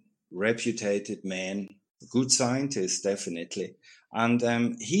 well-known, reputed man, good scientist, definitely. And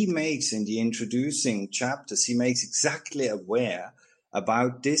he makes, in the introducing chapters, he makes exactly aware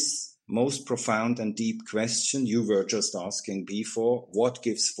about this most profound and deep question you were just asking before. What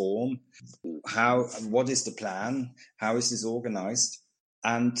gives form? What is the plan? How is this organized?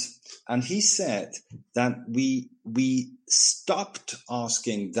 And he said that we stopped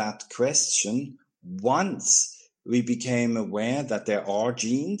asking that question once we became aware that there are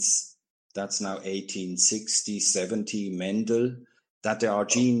genes. That's now 1860, 70, Mendel. That there are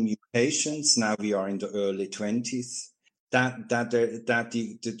gene mutations. Now we are in the early 20s. That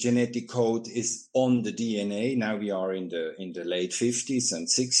the genetic code is on the DNA. Now we are in the late 50s and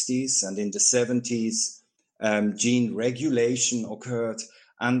 60s, and in the 70s, gene regulation occurred,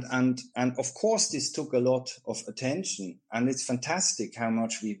 and of course this took a lot of attention, and it's fantastic how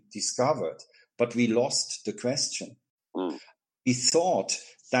much we discovered, but we lost the question. We thought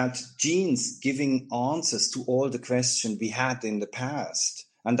that genes giving answers to all the questions we had in the past,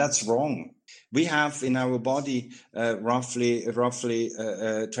 and that's wrong. We have in our body roughly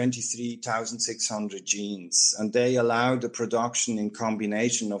 23,600 genes, and they allow the production in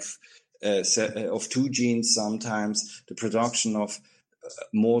combination of two genes, sometimes the production of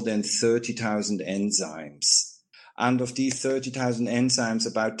more than 30,000 enzymes. And of these 30,000 enzymes,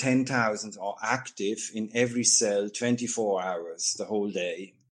 about 10,000 are active in every cell 24 hours, the whole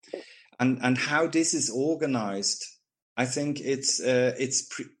day. And how this is organized, I think it's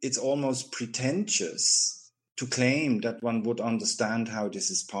almost pretentious to claim that one would understand how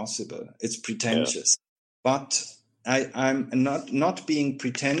this is possible. It's pretentious, but I'm not being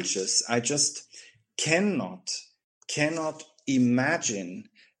pretentious. I just cannot imagine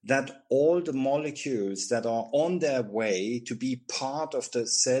that all the molecules that are on their way to be part of the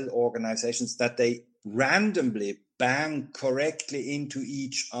cell organizations, that they randomly bang correctly into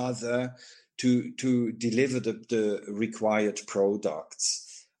each other to deliver the required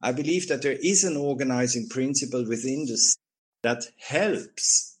products. I believe that there is an organizing principle within this that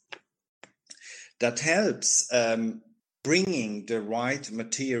helps bringing the right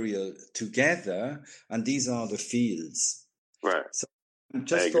material together, and these are the fields. Right. So I'm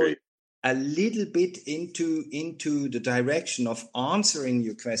just going a little bit into the direction of answering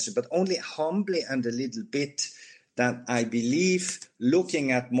your question, but only humbly and a little bit, that I believe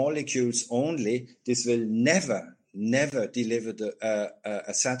looking at molecules only, this will never deliver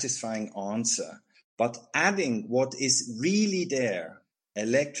a satisfying answer. But adding what is really there,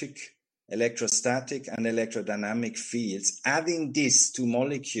 electrostatic and electrodynamic fields, adding this to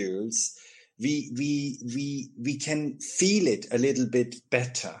molecules, we can feel it a little bit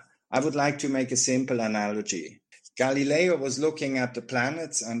better. I would like to make a simple analogy. Galileo was looking at the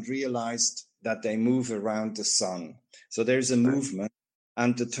planets and realized that they move around the sun. So there's a movement,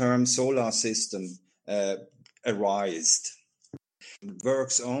 and the term solar system arose. It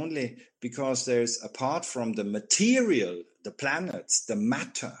works only because there's, apart from the material, the planets, the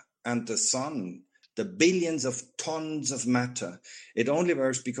matter, and the sun, the billions of tons of matter. It only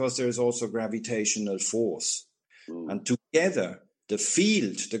works because there is also gravitational force. And together, the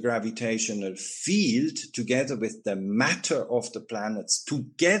field, the gravitational field, together with the matter of the planets,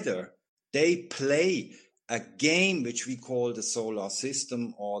 together, they play a game which we call the solar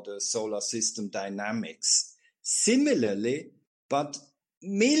system or the solar system dynamics. Similarly, but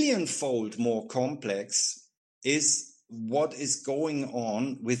millionfold more complex, is what is going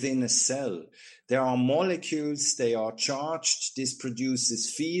on within a cell. There are molecules, they are charged, this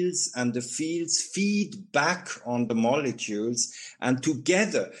produces fields, and the fields feed back on the molecules, and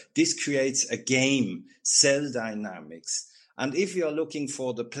together this creates a game, cell dynamics. And if you are looking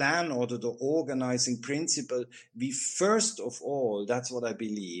for the plan or the organizing principle, we first of all, that's what I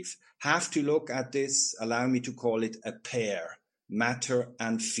believe, have to look at this, allow me to call it a pair, matter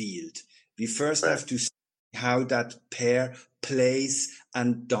and field. We first have to see how that pair plays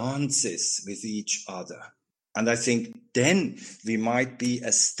and dances with each other. And I think then we might be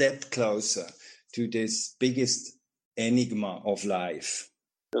a step closer to this biggest enigma of life.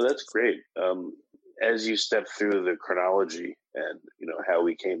 No, that's great. As you step through the chronology and how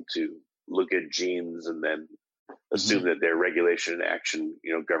we came to look at genes and then assume that their regulation and action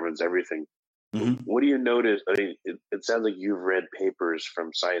governs everything. What do you notice? I mean, it sounds like you've read papers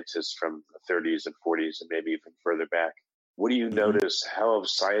from scientists from the 30s and 40s and maybe even further back. What do you notice? How have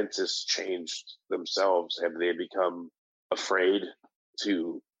scientists changed themselves? Have they become afraid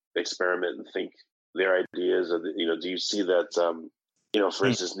to experiment and think their ideas? Do you see that, for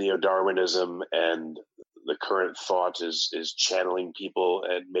instance, neo-Darwinism and the current thought is channeling people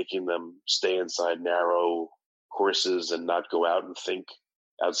and making them stay inside narrow courses and not go out and think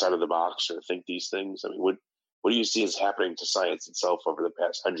outside of the box or think these things? I mean, what do you see is happening to science itself over the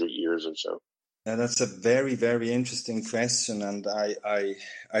past 100 years or so? Yeah, that's a very, very interesting question. And I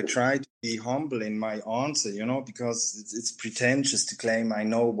try to be humble in my answer, because it's pretentious to claim I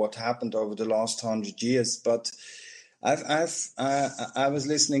know what happened over the last 100 years. But I was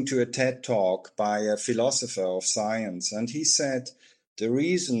listening to a TED talk by a philosopher of science, and he said, the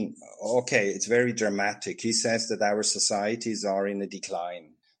reason, it's very dramatic. He says that our societies are in a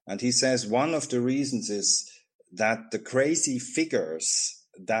decline. And he says one of the reasons is that the crazy figures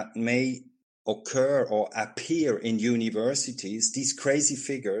that may occur or appear in universities, these crazy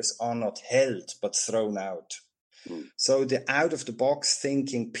figures are not held but thrown out. So the out-of-the-box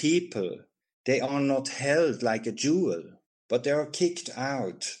thinking people, they are not held like a jewel, but they are kicked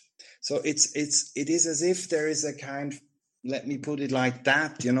out. So it is as if there is a kind, let me put it like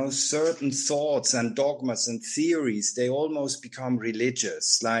that, certain thoughts and dogmas and theories, they almost become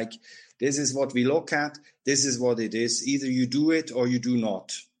religious. Like, this is what we look at, this is what it is. Either you do it or you do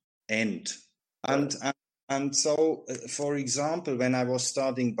not. End. And so, for example, when I was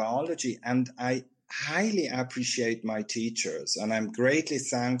studying biology, and I highly appreciate my teachers, and I'm greatly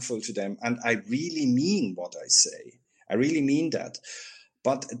thankful to them, and I really mean what I say. I really mean that.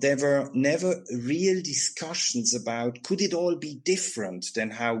 But there were never real discussions about, could it all be different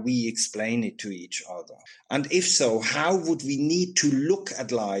than how we explain it to each other? And if so, how would we need to look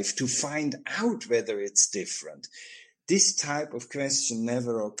at life to find out whether it's different? This type of question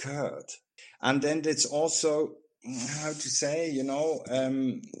never occurred. And then it's also, how to say,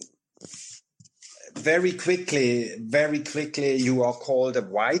 very quickly, you are called a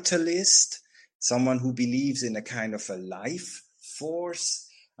vitalist, someone who believes in a kind of a life force.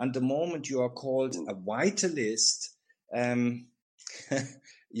 And the moment you are called a vitalist,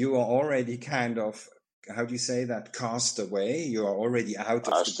 you are already kind of, how do you say that, cast away? You are already out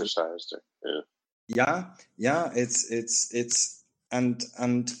of ostracized. Yeah. It's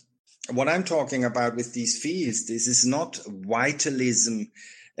and what I'm talking about with these fields, this is not vitalism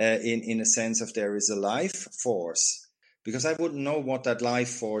in a sense of there is a life force, because I wouldn't know what that life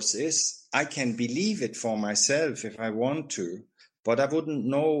force is. I can believe it for myself if I want to, but I wouldn't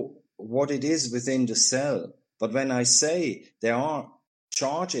know what it is within the cell. But when I say there are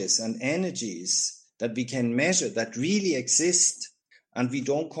charges and energies that we can measure that really exist, and we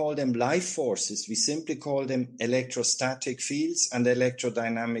don't call them life forces, we simply call them electrostatic fields and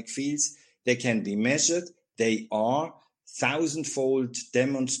electrodynamic fields. They can be measured. They are thousandfold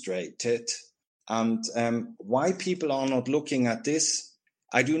demonstrated. And why people are not looking at this,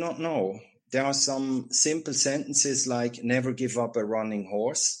 I do not know. There are some simple sentences like never give up a running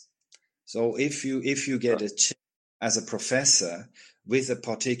horse. So if you get a chance as a professor with a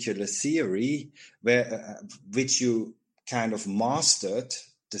particular theory which you kind of mastered,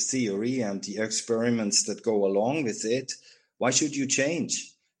 the theory and the experiments that go along with it, why should you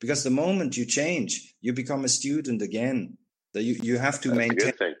change? Because the moment you change, you become a student again. You have to maintain. That's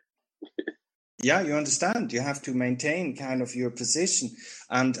a good thing. Yeah, you understand. You have to maintain kind of your position,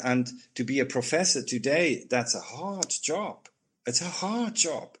 and to be a professor today, that's a hard job. It's a hard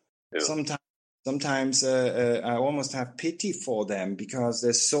job. Yeah. Sometimes I almost have pity for them because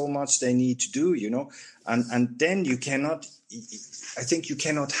there's so much they need to do, and then you cannot. I think you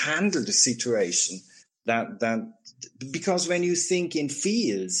cannot handle the situation that because when you think in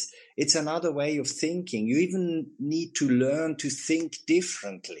fields, it's another way of thinking. You even need to learn to think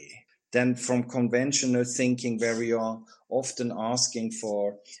differently than from conventional thinking, where we are often asking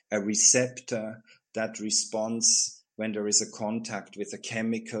for a receptor that responds when there is a contact with a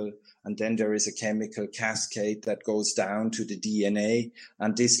chemical, and then there is a chemical cascade that goes down to the DNA,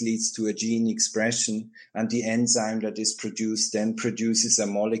 and this leads to a gene expression, and the enzyme that is produced then produces a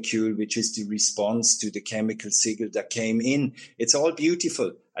molecule which is the response to the chemical signal that came in. It's all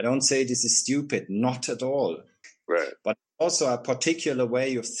beautiful. I don't say this is stupid, not at all. Right. But also a particular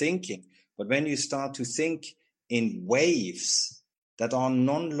way of thinking. But when you start to think in waves that are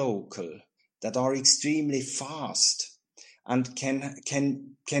non-local, that are extremely fast, and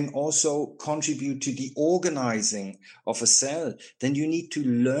can also contribute to the organizing of a cell, then you need to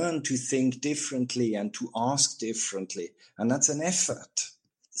learn to think differently and to ask differently. And that's an effort.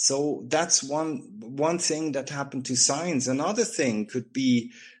 So that's one thing that happened to science. Another thing could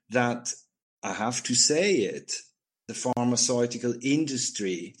be that, I have to say it, the pharmaceutical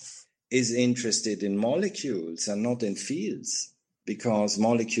industry is interested in molecules and not in fields, because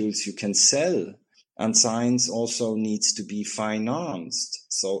molecules you can sell, and science also needs to be financed.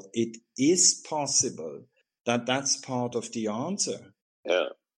 So it is possible that that's part of the answer. Yeah.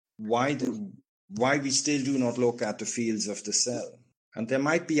 Why we still do not look at the fields of the cell. And there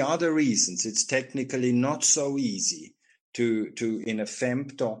might be other reasons. It's technically not so easy to in a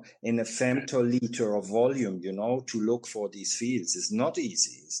femtoliter of volume, to look for these fields. It's not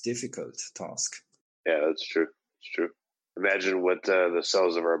easy. It's a difficult task. Yeah, that's true. It's true. Imagine what the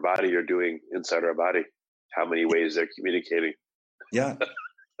cells of our body are doing inside our body. How many ways they're communicating. Yeah.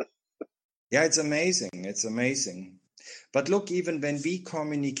 Yeah, it's amazing. It's amazing. But look, even when we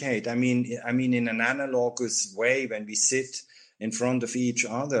communicate, I mean, in an analogous way, when we sit in front of each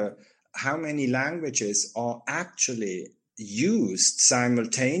other, how many languages are actually used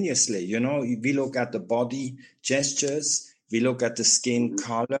simultaneously? We look at the body gestures, we look at the skin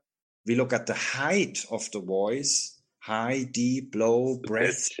color, we look at the height of the voice, high, deep, low,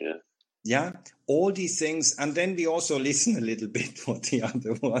 breath. Yeah, all these things. And then we also listen a little bit what the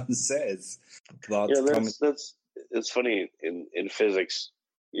other one says. It's funny in physics,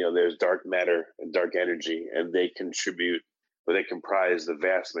 there's dark matter and dark energy, and they contribute, but they comprise the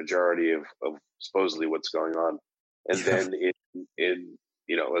vast majority of supposedly what's going on. And then in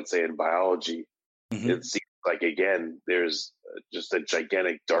let's say in biology, it seems like, again, there's just a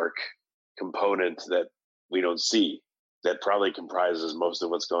gigantic dark component that we don't see that probably comprises most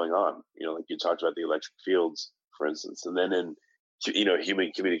of what's going on. Like you talked about the electric fields, for instance. And then in,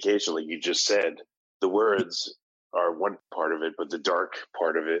 human communication, like you just said, the words are one part of it, but the dark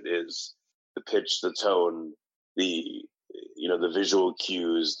part of it is the pitch, the tone, the visual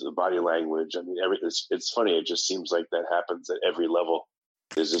cues, the body language. I mean, it's funny. It just seems like that happens at every level.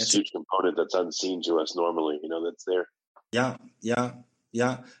 There's this huge component that's unseen to us normally, that's there. Yeah.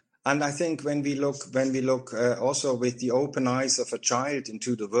 And I think when we look also with the open eyes of a child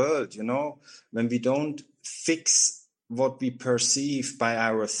into the world, when we don't fix what we perceive by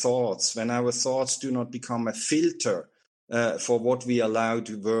our thoughts, when our thoughts do not become a filter for what we allow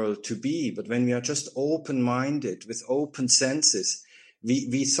the world to be, but when we are just open-minded with open senses,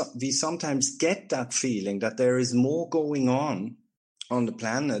 we sometimes get that feeling that there is more going on the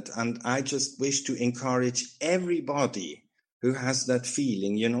planet. And I just wish to encourage everybody who has that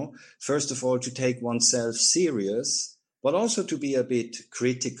feeling, first of all, to take oneself serious, but also to be a bit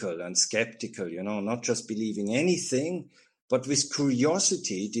critical and skeptical, not just believing anything, but with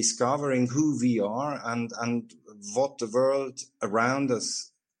curiosity, discovering who we are and what the world around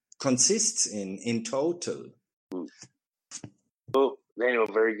us consists in total. Well, Daniel,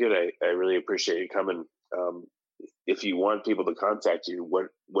 very good. I really appreciate you coming. If you want people to contact you,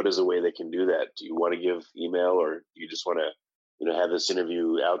 what is a way they can do that? Do you want to give email, or do you just want to have this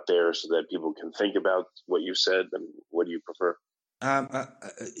interview out there so that people can think about what you said? And what do you prefer?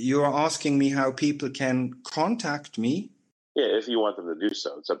 You're asking me how people can contact me? Yeah, if you want them to do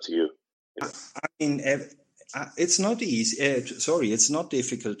so, it's up to you. I mean, it's not easy. It's not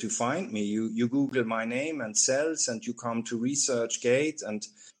difficult to find me. You Google my name and cells, and you come to ResearchGate, and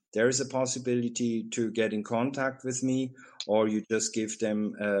there is a possibility to get in contact with me, or you just give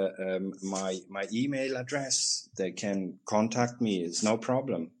them my email address. They can contact me. It's no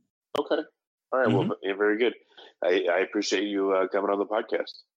problem. Okay. All right. Well, very good. I appreciate you coming on the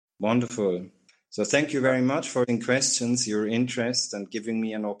podcast. Wonderful. So thank you very much for the questions, your interest, and giving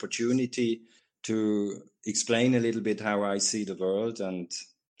me an opportunity to explain a little bit how I see the world and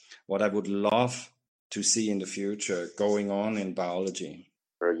what I would love to see in the future going on in biology.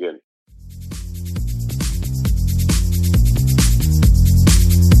 Very good.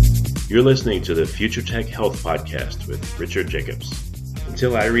 You're listening to the Future Tech Health Podcast with Richard Jacobs.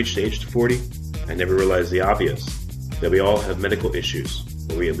 Until I reached age 40, I never realized the obvious, that we all have medical issues,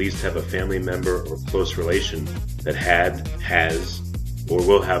 or we at least have a family member or close relation that had, has, or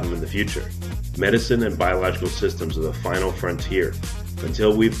will have them in the future. Medicine and biological systems are the final frontier.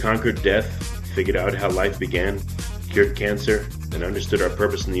 Until we've conquered death, figured out how life began, cured cancer, and understood our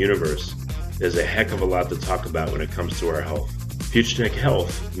purpose in the universe, there's a heck of a lot to talk about when it comes to our health. Future Tech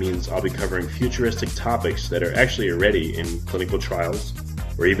Health means I'll be covering futuristic topics that are actually already in clinical trials,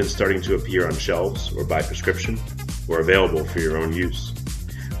 or even starting to appear on shelves or by prescription, or available for your own use.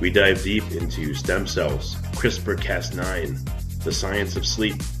 We dive deep into stem cells, CRISPR-Cas9, the science of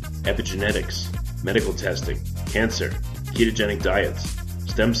sleep, epigenetics, medical testing, cancer, ketogenic diets,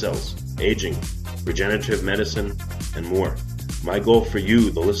 stem cells, aging, regenerative medicine, and more. My goal for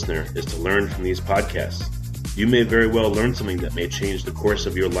you, the listener, is to learn from these podcasts. You may very well learn something that may change the course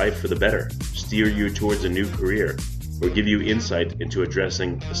of your life for the better, steer you towards a new career, or give you insight into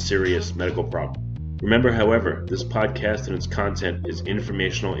addressing a serious medical problem. Remember, however, this podcast and its content is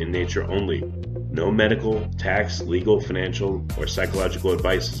informational in nature only. No medical, tax, legal, financial, or psychological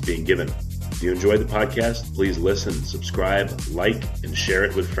advice is being given. If you enjoyed the podcast, please listen, subscribe, like, and share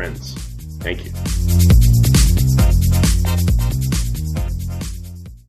it with friends. Thank you.